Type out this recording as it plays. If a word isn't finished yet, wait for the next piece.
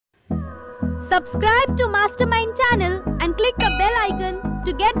Subscribe to Mastermind channel and click the bell icon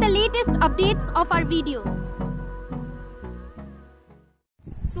to get the latest updates of our videos.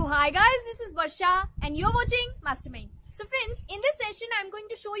 So hi guys, this is Barsha and you're watching Mastermind. So friends, in this session I'm going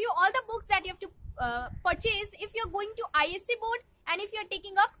to show you all the books that you have to purchase if you're going to ISC board and if you're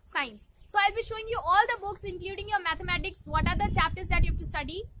taking up science. So I'll be showing you all the books including your mathematics, what are the chapters that you have to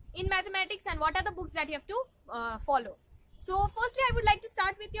study in mathematics and what are the books that you have to follow. So firstly I would like to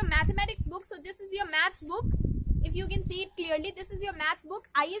start with your mathematics book. So this is your maths book. If you can see it clearly, this is your maths book,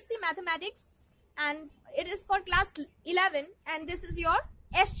 ISC Mathematics, and it is for class 11, and this is your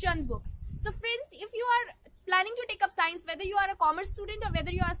S-Chand books. So friends, if you are planning to take up science, whether you are a commerce student or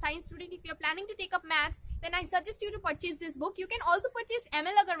whether you are a science student, if you are planning to take up maths, then I suggest you to purchase this book. You can also purchase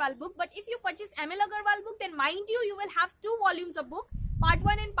ML Agarwal book, but if you purchase ML Agarwal book, then mind you, you will have 2 volumes of book, part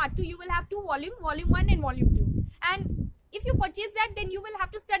 1 and part 2. You will have 2 volumes, volume 1 and volume 2. And if you purchase that, then you will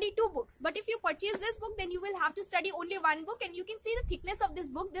have to study 2 books. But if you purchase this book, then you will have to study only 1 book. And you can see the thickness of this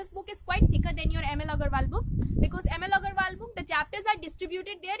book. This book is quite thicker than your ML Agarwal book, because ML Agarwal book, the chapters are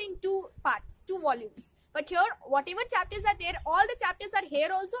distributed there in 2 parts, 2 volumes. But here, whatever chapters are there, all the chapters are here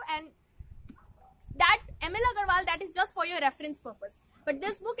also, and that ML Agarwal, that is just for your reference purpose. But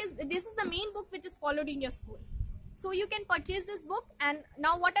this is the main book which is followed in your school. So you can purchase this book. And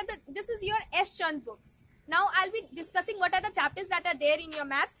now this is your S-Chand books. Now I'll be discussing what are the chapters that are there in your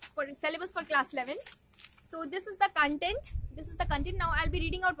maths for syllabus for class 11. So this is the content. Now I'll be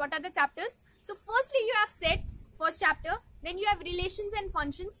reading out what are the chapters. So firstly you have sets, first chapter. Then you have relations and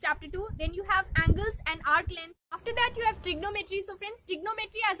functions, chapter 2. Then you have angles and arc length. After that you have trigonometry. So friends,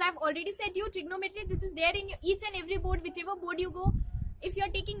 trigonometry, as I've already said you, trigonometry, this is there in each and every board, whichever board you go. If you're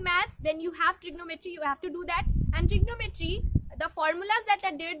taking maths, then you have trigonometry, you have to do that. And trigonometry, the formulas that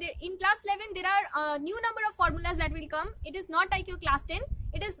are there in class 11, there are a new number of formulas that will come. It is not like your class 10.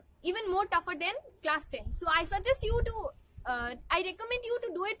 It is even more tougher than class 10. So I suggest you to, I recommend you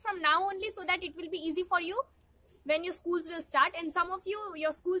to do it from now only, so that it will be easy for you when your schools will start. And some of you,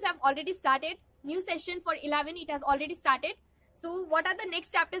 your schools have already started. New session for 11, it has already started. So what are the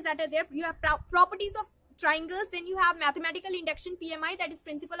next chapters that are there? You have properties of triangles. Then you have mathematical induction, PMI, that is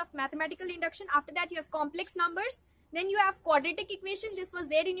principle of mathematical induction. After that you have complex numbers. Then you have quadratic equation. This was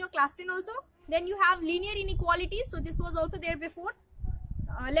there in your class 10 also. Then you have linear inequalities. So this was also there before.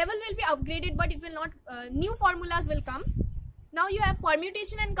 Level will be upgraded, but it will not, new formulas will come. Now you have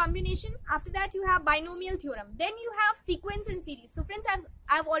permutation and combination. After that you have binomial theorem. Then you have sequence and series. So friends,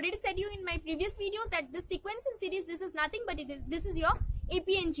 I've already said you in my previous videos that this sequence and series, this is nothing but this is your AP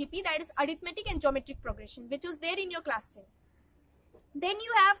and GP, that is arithmetic and geometric progression, which was there in your class 10. Then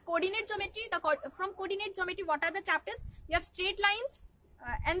you have coordinate geometry. From coordinate geometry, what are the chapters? You have straight lines,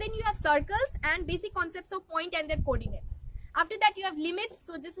 and then you have circles and basic concepts of point and their coordinates. After that you have limits.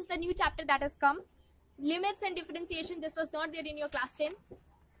 So this is the new chapter that has come. Limits and differentiation, this was not there in your class 10.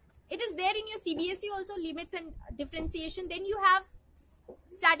 It is there in your CBSE also, limits and differentiation. Then you have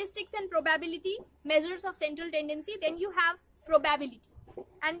statistics and probability, measures of central tendency. Then you have probability.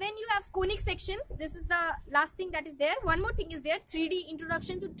 And then you have conic sections. This is the last thing that is there. One more thing is there, 3D,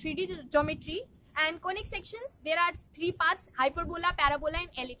 introduction to 3D geometry. And conic sections, there are 3 parts, hyperbola, parabola and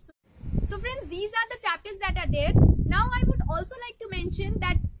ellipse. So friends, these are the chapters that are there. Now I would also like to mention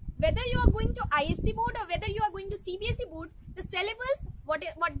that whether you are going to ISC board or whether you are going to CBSE board, the syllabus, what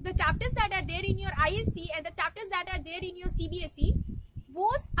the chapters that are there in your ISC and the chapters that are there in your CBSE,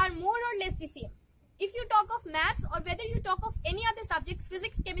 both are more or less the same. If you talk of maths or whether you talk of any other subjects,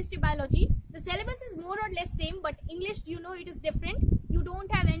 physics, chemistry, biology, the syllabus is more or less same, but English, you know, it is different. You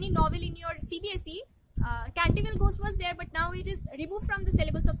don't have any novel in your CBSE. Canterville Ghost was there, but now it is removed from the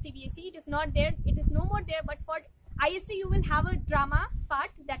syllabus of CBSE. It is not there. It is no more there, but for ISC you will have a drama part,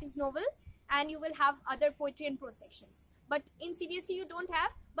 that is novel, and you will have other poetry and prose sections. But in CBSE you don't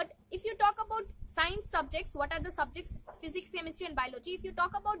have. But if you talk about science subjects, what are the subjects? Physics, chemistry and biology. If you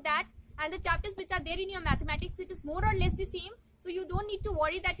talk about that, and the chapters which are there in your mathematics, it is more or less the same. So you don't need to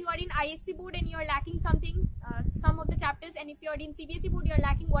worry that you are in ISC board and you are lacking something, some of the chapters, and if you are in CBSE board you are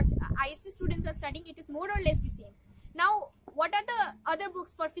lacking what ISC students are studying. It is more or less the same. Now what are the other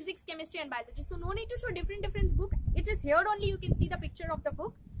books for physics, chemistry and biology? So no need to show different book. It is here only you can see the picture of the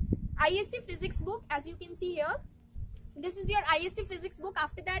book. ISC physics book, as you can see here. This is your ISC physics book.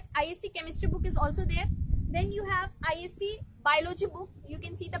 After that ISC chemistry book is also there. Then you have ISC biology book. You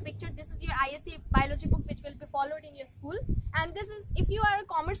can see the picture. This is your ISC biology book which will be followed in your school. And this is, if you are a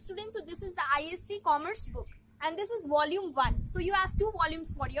commerce student, so this is the ISC commerce book. And this is volume 1. So you have 2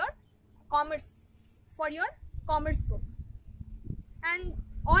 volumes for your commerce book. And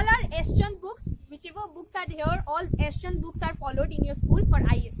all are S-Chand books. Whichever books are here, all S-Chand books are followed in your school for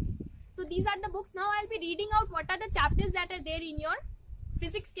ISC. So these are the books. Now I'll be reading out what are the chapters that are there in your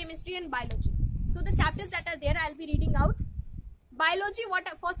physics, chemistry and biology. So the chapters that are there, I'll be reading out. Biology,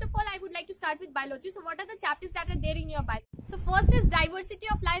 first of all, I would like to start with biology. So what are the chapters that are there in your biology? So first is diversity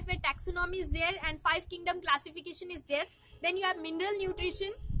of life, where taxonomy is there and 5 kingdom classification is there. Then you have mineral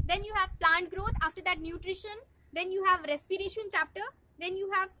nutrition. Then you have plant growth. After that, nutrition. Then you have respiration chapter. Then you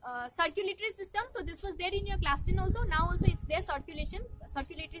have circulatory system. So this was there in your class 10 also. Now also it's there,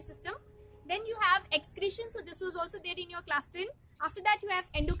 circulatory system. Then you have excretion. So this was also there in your class 10. After that you have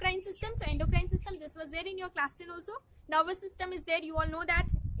endocrine system. So endocrine system, this was there in your class 10 also. Nervous system is there. You all know that.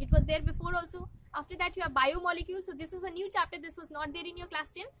 It was there before also. After that you have biomolecules. So this is a new chapter. This was not there in your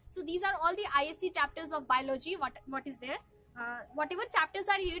class 10. So these are all the ISC chapters of biology. What is there? Whatever chapters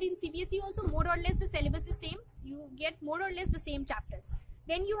are here in CBSE also, more or less the syllabus is same. You get more or less the same chapters.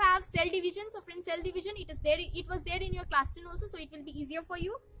 Then you have cell division. So friends, cell division, it was there in your class 10 also, so it will be easier for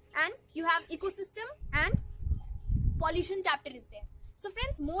you. And you have ecosystem and pollution chapter is there. So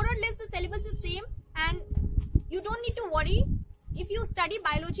friends, more or less the syllabus is same and you don't need to worry. If you study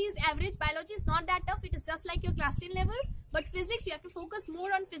biology is average, biology is not that tough, it is just like your class 10 level. But physics, you have to focus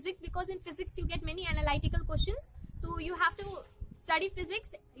more on physics, because in physics you get many analytical questions. So you have to study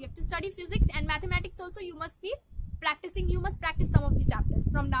physics, and mathematics also you must be practicing. You must practice some of the chapters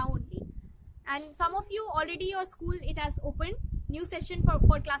from now only. And some of you already, your school, it has opened, new session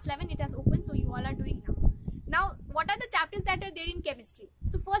for class 11, it has opened, so you all are doing now. Now, what are the chapters that are there in chemistry?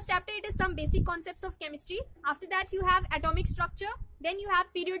 So first chapter, it is some basic concepts of chemistry. After that you have atomic structure. Then you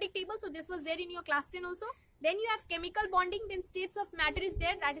have periodic table. So this was there in your class 10 also. Then you have chemical bonding. Then states of matter is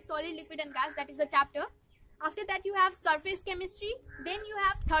there. That is solid, liquid and gas. That is a chapter. After that you have surface chemistry. Then you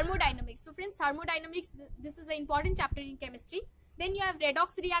have thermodynamics. So friends, thermodynamics, this is an important chapter in chemistry. Then you have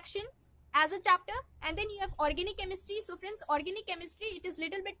redox reaction as a chapter, and then you have organic chemistry. So friends, organic chemistry, it is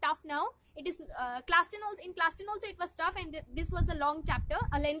little bit tough now. It is class 10 also, in class 10 also it was tough, and this was a long chapter,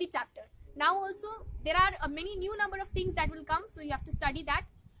 a lengthy chapter. Now also there are many new number of things that will come, so you have to study that.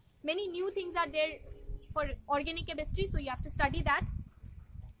 Many new things are there for organic chemistry, so you have to study that.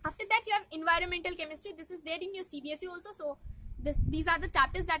 After that you have environmental chemistry. This is there in your CBSE also. So these are the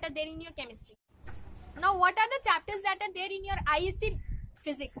chapters that are there in your chemistry. Now what are the chapters that are there in your ISC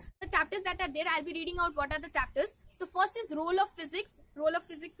physics? The chapters that are there, I'll be reading out what are the chapters. So first is role of physics. Role of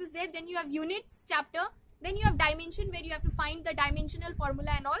physics is there. Then you have units chapter. Then you have dimension, where you have to find the dimensional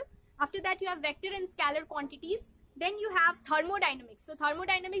formula and all. After that you have vector and scalar quantities. Then you have thermodynamics. So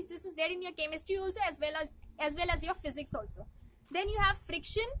thermodynamics, this is there in your chemistry also, as well as your physics also. Then you have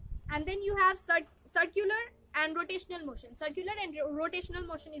friction, and then you have circular and rotational motion. Circular and rotational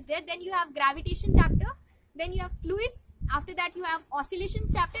motion is there. Then you have gravitation chapter. Then you have fluids. After that you have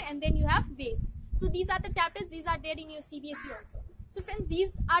oscillations chapter, and then you have waves. So these are the chapters. These are there in your CBSE also. So friends, these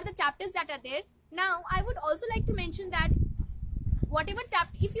are the chapters that are there. Now I would also like to mention that whatever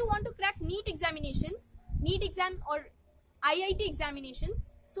chapter, if you want to crack NEET examinations, NEET exam or IIT examinations,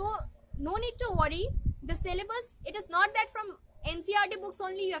 so no need to worry. The syllabus, it is not that from NCERT books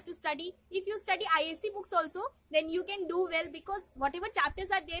only you have to study. If you study ISC books also, then you can do well, because whatever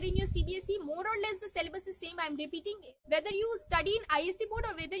chapters are there in your CBSE, more or less the syllabus is same. I am repeating, whether you study in ISC board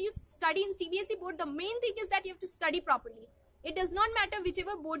or whether you study in CBSE board, the main thing is that you have to study properly. It does not matter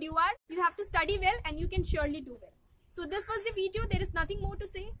whichever board you are, you have to study well and you can surely do well. So this was the video. There is nothing more to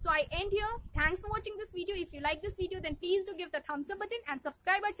say. So I end here. Thanks for watching this video. If you like this video, then please do give the thumbs up button and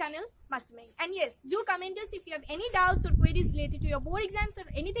subscribe our channel, Mastermind. And yes, do comment us if you have any doubts or queries related to your board exams or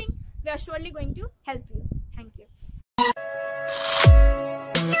anything. We are surely going to help you. Thank you.